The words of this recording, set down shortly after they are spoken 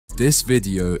This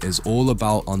video is all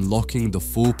about unlocking the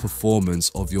full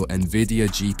performance of your NVIDIA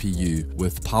GPU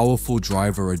with powerful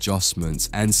driver adjustments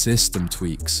and system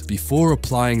tweaks. Before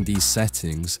applying these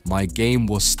settings, my game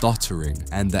was stuttering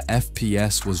and the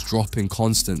FPS was dropping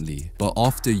constantly. But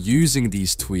after using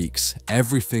these tweaks,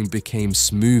 everything became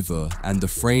smoother and the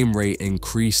frame rate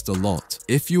increased a lot.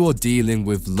 If you are dealing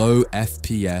with low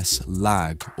FPS,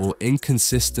 lag, or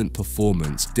inconsistent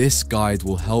performance, this guide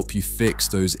will help you fix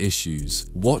those issues.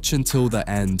 Watch until the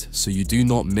end so you do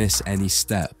not miss any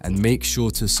step, and make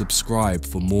sure to subscribe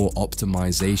for more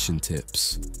optimization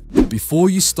tips. Before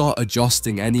you start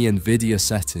adjusting any NVIDIA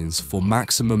settings for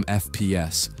maximum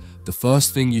FPS, the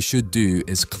first thing you should do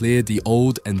is clear the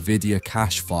old NVIDIA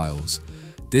cache files.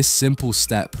 This simple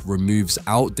step removes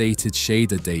outdated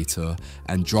shader data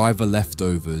and driver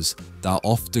leftovers that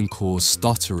often cause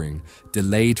stuttering,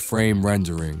 delayed frame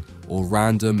rendering, or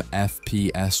random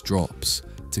FPS drops.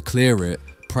 To clear it,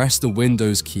 press the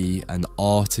Windows key and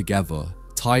R together.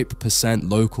 Type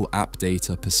 %local app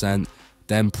data %,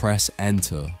 then press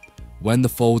enter. When the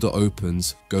folder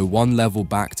opens, go one level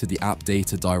back to the app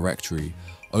data directory.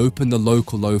 Open the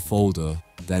local folder,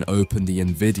 then open the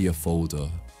NVIDIA folder.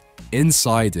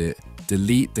 Inside it,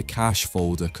 delete the cache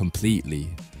folder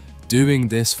completely. Doing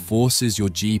this forces your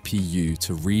GPU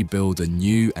to rebuild a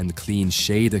new and clean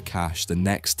shader cache the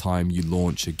next time you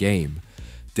launch a game.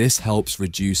 This helps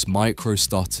reduce micro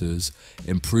stutters,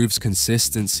 improves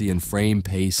consistency and frame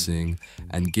pacing,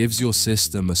 and gives your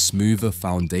system a smoother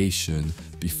foundation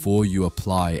before you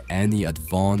apply any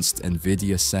advanced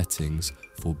NVIDIA settings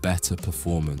for better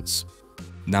performance.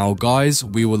 Now guys,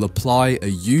 we will apply a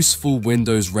useful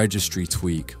Windows registry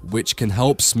tweak which can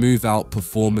help smooth out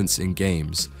performance in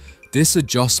games. This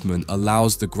adjustment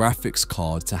allows the graphics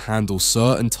card to handle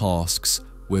certain tasks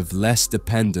with less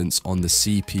dependence on the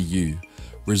CPU,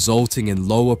 resulting in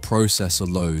lower processor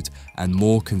load and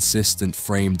more consistent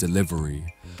frame delivery.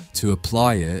 To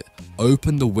apply it,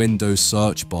 open the Windows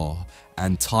search bar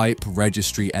and type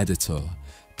Registry Editor.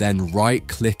 Then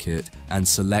right-click it and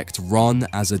select Run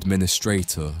as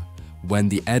Administrator. When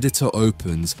the editor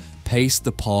opens, paste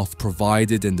the path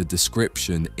provided in the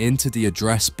description into the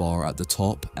address bar at the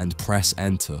top and press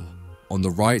Enter. On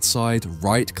the right side,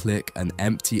 right-click an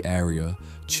empty area,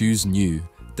 choose New,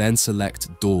 then select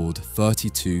Dord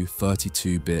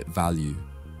 32bit value.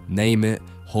 Name it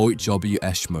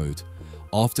HoytWS mode.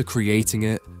 After creating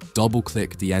it,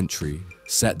 double-click the entry,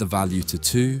 set the value to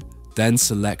 2, then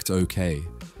select OK.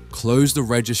 Close the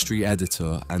registry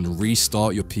editor and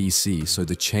restart your PC so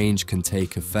the change can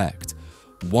take effect.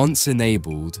 Once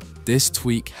enabled, this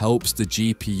tweak helps the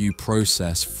GPU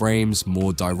process frames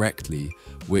more directly,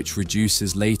 which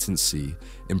reduces latency,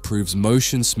 improves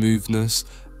motion smoothness,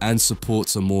 and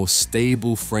supports a more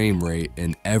stable frame rate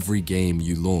in every game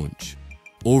you launch.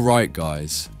 Alright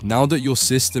guys, now that your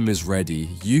system is ready,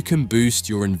 you can boost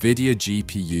your NVIDIA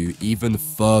GPU even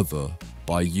further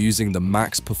by using the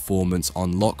Max Performance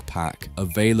Unlock Pack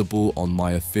available on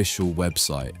my official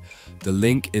website. The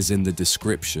link is in the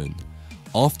description.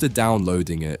 After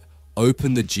downloading it,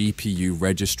 open the GPU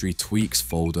Registry Tweaks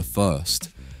folder first.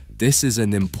 This is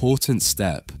an important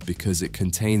step because it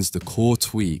contains the core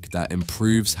tweak that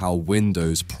improves how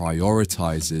Windows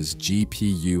prioritizes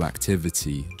GPU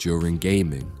activity during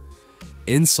gaming.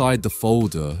 Inside the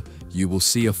folder, you will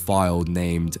see a file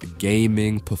named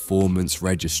Gaming Performance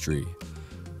Registry.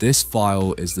 This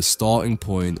file is the starting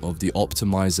point of the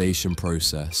optimization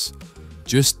process.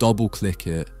 Just double-click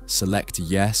it, select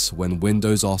Yes when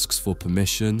Windows asks for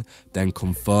permission, then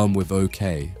confirm with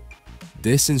OK.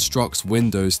 This instructs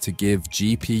Windows to give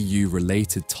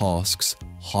GPU-related tasks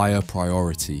higher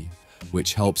priority,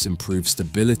 which helps improve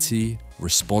stability,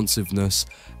 responsiveness,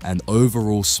 and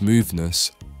overall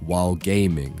smoothness while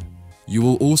gaming. You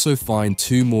will also find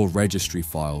two more registry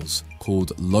files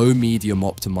called Low-Medium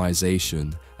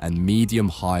Optimization and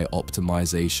Medium-High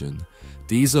Optimization.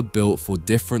 These are built for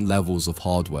different levels of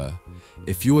hardware.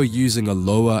 If you are using a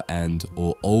lower end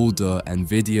or older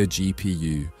NVIDIA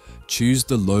GPU, choose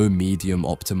the Low-Medium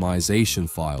Optimization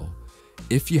file.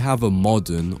 If you have a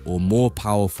modern or more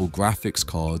powerful graphics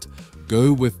card,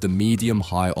 go with the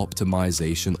Medium-High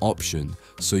Optimization option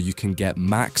so you can get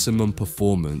maximum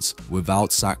performance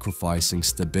without sacrificing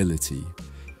stability.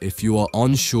 If you are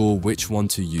unsure which one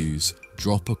to use,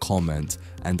 drop a comment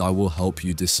and I will help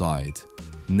you decide.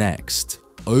 Next,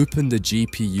 open the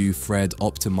GPU Thread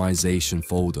Optimization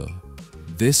folder.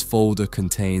 This folder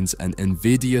contains an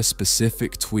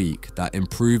NVIDIA-specific tweak that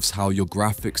improves how your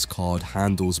graphics card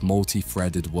handles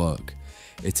multi-threaded work.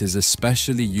 It is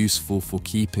especially useful for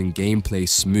keeping gameplay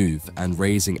smooth and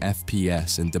raising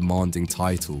FPS in demanding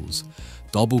titles.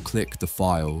 double-click the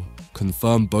file,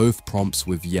 confirm both prompts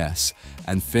with yes,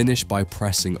 and finish by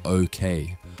pressing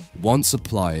OK. Once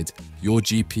applied, your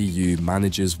GPU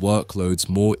manages workloads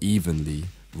more evenly,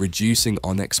 reducing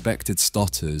unexpected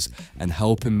stutters and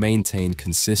helping maintain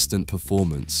consistent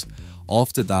performance.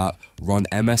 After that, run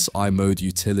MSI Mode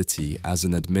Utility as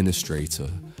an administrator.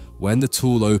 When the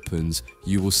tool opens,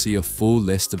 you will see a full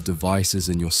list of devices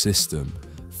in your system.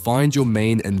 Find your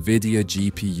main NVIDIA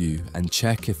GPU and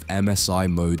check if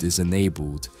MSI mode is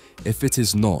enabled. If it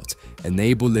is not,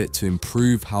 enable it to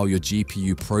improve how your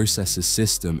GPU processor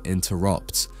system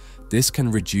interrupts. This can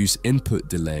reduce input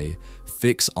delay,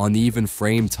 fix uneven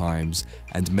frame times,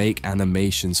 and make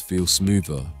animations feel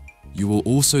smoother. You will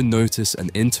also notice an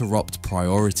interrupt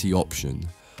priority option.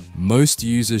 Most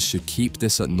users should keep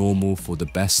this at normal for the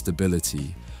best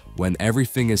stability. When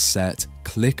everything is set,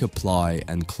 click Apply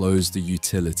and close the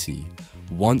utility.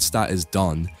 Once that is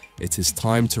done, it is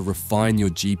time to refine your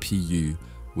GPU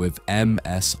with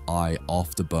MSI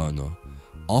Afterburner.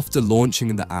 After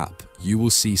launching the app, you will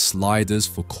see sliders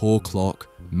for core clock,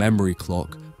 memory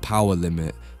clock, power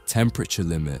limit, temperature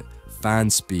limit, fan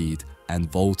speed, and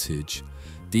voltage.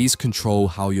 These control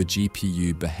how your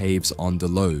GPU behaves under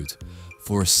load.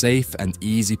 For a safe and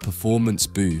easy performance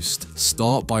boost,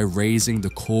 start by raising the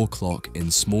core clock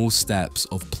in small steps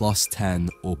of +10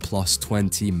 or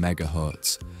 +20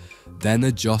 MHz. Then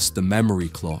adjust the memory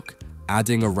clock,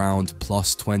 adding around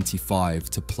 +25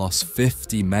 to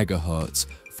 +50 MHz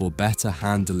for better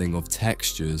handling of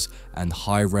textures and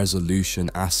high-resolution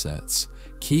assets.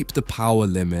 Keep the power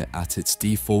limit at its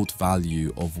default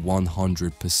value of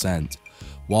 100%.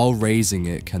 While raising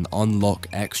it can unlock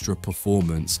extra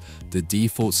performance, the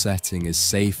default setting is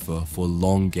safer for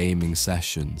long gaming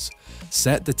sessions.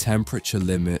 Set the temperature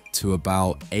limit to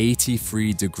about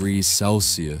 83 degrees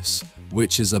Celsius,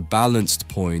 which is a balanced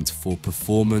point for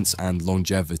performance and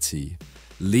longevity.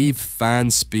 Leave fan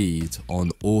speed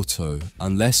on auto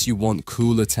unless you want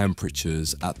cooler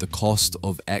temperatures at the cost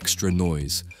of extra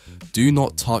noise. Do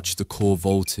not touch the core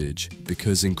voltage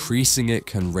because increasing it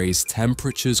can raise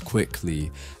temperatures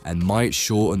quickly and might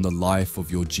shorten the life of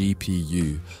your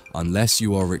GPU unless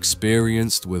you are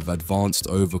experienced with advanced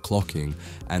overclocking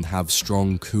and have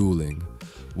strong cooling.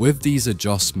 With these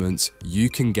adjustments, you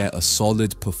can get a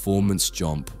solid performance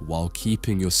jump while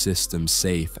keeping your system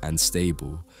safe and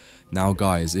stable. Now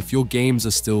guys, if your games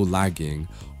are still lagging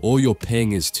or your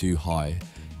ping is too high,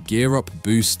 GearUp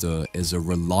Booster is a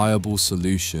reliable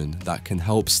solution that can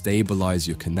help stabilize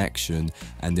your connection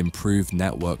and improve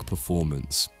network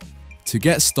performance. To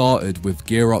get started with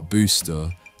GearUp Booster,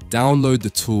 download the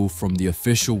tool from the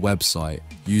official website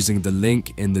using the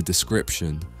link in the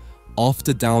description.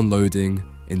 After downloading,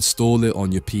 install it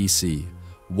on your PC.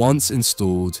 Once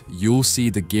installed, you'll see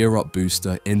the GearUp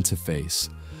Booster interface.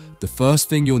 The first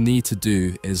thing you'll need to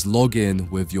do is log in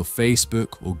with your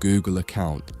Facebook or Google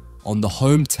account. On the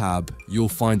Home tab, you'll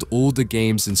find all the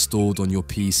games installed on your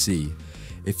PC.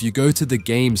 If you go to the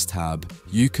Games tab,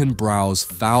 you can browse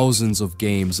thousands of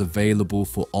games available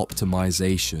for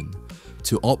optimization.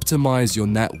 To optimize your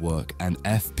network and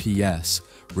FPS,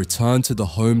 return to the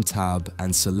Home tab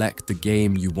and select the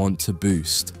game you want to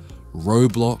boost.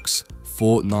 Roblox,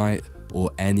 Fortnite,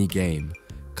 or any game.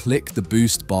 Click the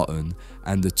boost button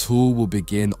and the tool will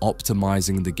begin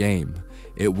optimizing the game.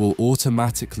 It will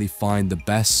automatically find the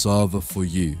best server for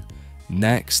you.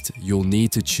 Next, you'll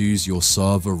need to choose your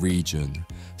server region.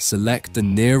 Select the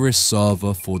nearest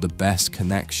server for the best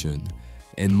connection.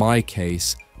 In my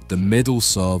case, the middle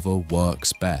server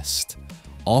works best.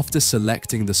 After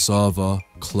selecting the server,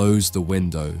 close the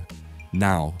window.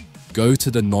 Now, go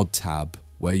to the Nod tab,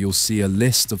 where you'll see a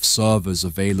list of servers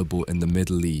available in the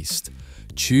Middle East.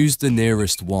 Choose the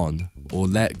nearest one, or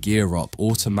let GearUp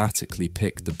automatically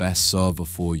pick the best server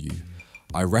for you.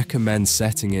 I recommend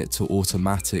setting it to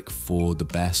automatic for the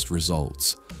best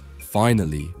results.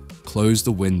 Finally, close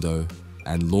the window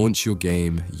and launch your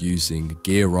game using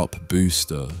GearUp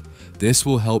Booster. This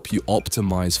will help you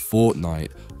optimize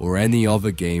Fortnite or any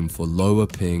other game for lower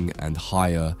ping and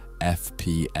higher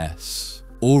FPS.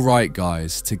 Alright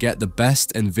guys, to get the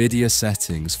best NVIDIA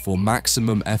settings for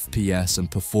maximum FPS and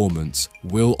performance,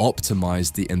 we'll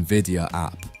optimize the NVIDIA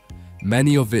app.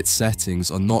 Many of its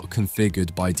settings are not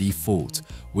configured by default,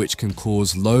 which can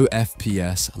cause low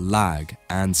FPS, lag,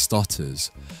 and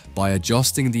stutters. By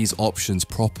adjusting these options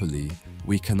properly,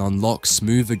 we can unlock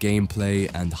smoother gameplay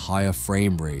and higher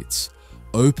frame rates.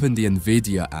 Open the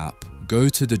NVIDIA app, go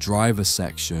to the driver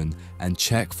section, and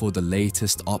check for the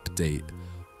latest update.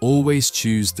 Always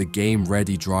choose the game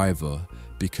ready driver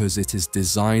because it is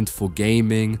designed for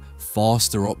gaming,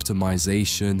 faster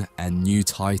optimization, and new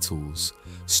titles.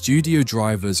 Studio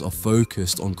drivers are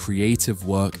focused on creative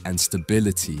work and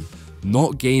stability,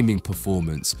 not gaming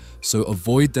performance, so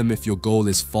avoid them if your goal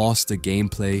is faster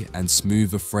gameplay and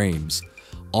smoother frames.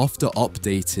 After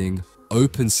updating,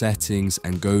 open Settings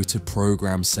and go to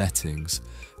Program Settings.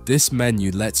 This menu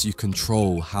lets you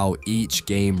control how each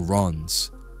game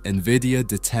runs. NVIDIA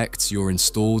detects your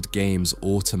installed games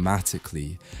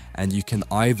automatically, and you can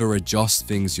either adjust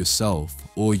things yourself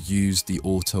or use the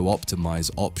Auto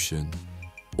Optimize option.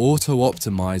 Auto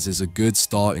Optimize is a good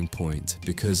starting point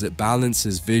because it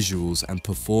balances visuals and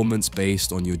performance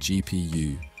based on your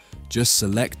GPU. Just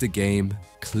select the game,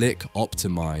 click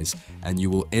Optimize, and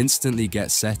you will instantly get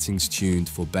settings tuned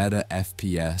for better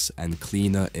FPS and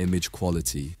cleaner image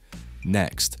quality.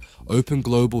 Next, open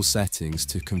Global Settings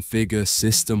to configure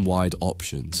system-wide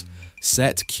options.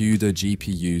 Set CUDA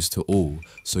GPUs to all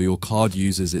so your card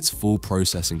uses its full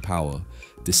processing power.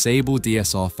 Disable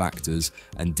DSR factors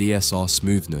and DSR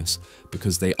smoothness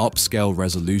because they upscale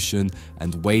resolution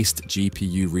and waste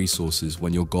GPU resources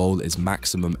when your goal is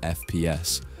maximum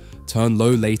FPS. Turn low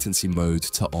latency mode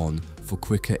to on for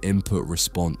quicker input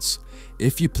response.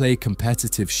 If you play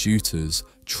competitive shooters,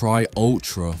 try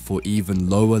Ultra for even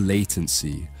lower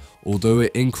latency, although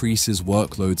it increases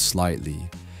workload slightly.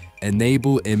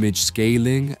 Enable image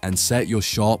scaling and set your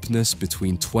sharpness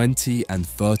between 20 and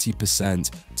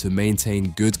 30% to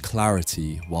maintain good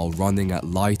clarity while running at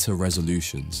lighter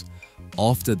resolutions.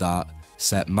 After that,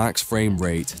 set max frame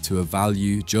rate to a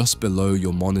value just below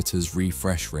your monitor's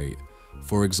refresh rate.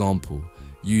 For example,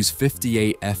 use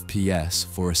 58 FPS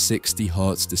for a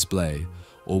 60Hz display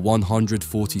or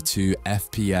 142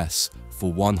 FPS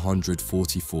for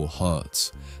 144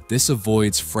 Hz. This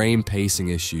avoids frame pacing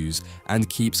issues and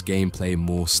keeps gameplay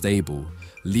more stable.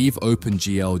 Leave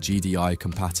OpenGL GDI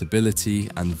compatibility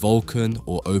and Vulkan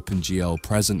or OpenGL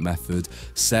present method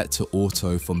set to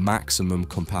auto for maximum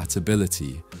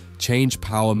compatibility. Change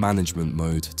power management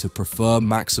mode to prefer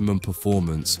maximum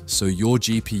performance so your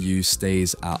GPU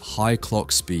stays at high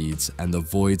clock speeds and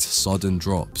avoids sudden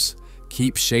drops.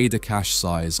 Keep shader cache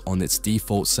size on its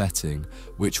default setting,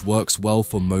 which works well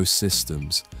for most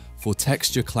systems. For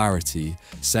texture clarity,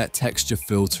 set texture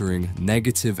filtering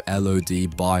negative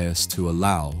LOD bias to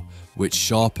allow, which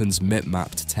sharpens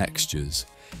bitmapped textures.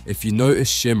 If you notice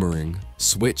shimmering,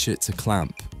 switch it to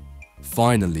clamp.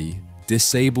 Finally,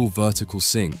 disable vertical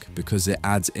sync because it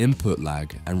adds input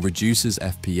lag and reduces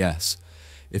FPS.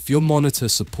 If your monitor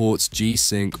supports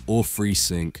G-Sync or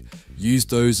FreeSync, use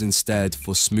those instead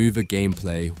for smoother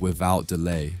gameplay without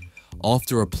delay.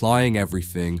 After applying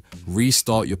everything,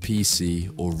 restart your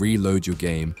PC or reload your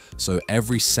game so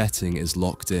every setting is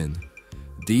locked in.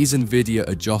 These NVIDIA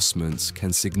adjustments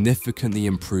can significantly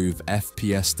improve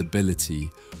FPS stability,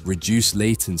 reduce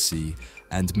latency,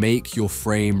 and make your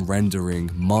frame rendering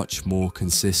much more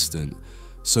consistent.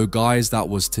 So guys, that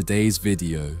was today's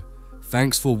video.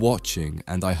 Thanks for watching,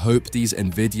 and I hope these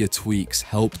NVIDIA tweaks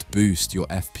helped boost your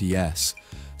FPS.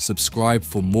 Subscribe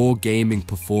for more gaming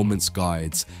performance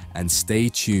guides and stay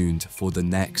tuned for the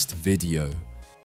next video.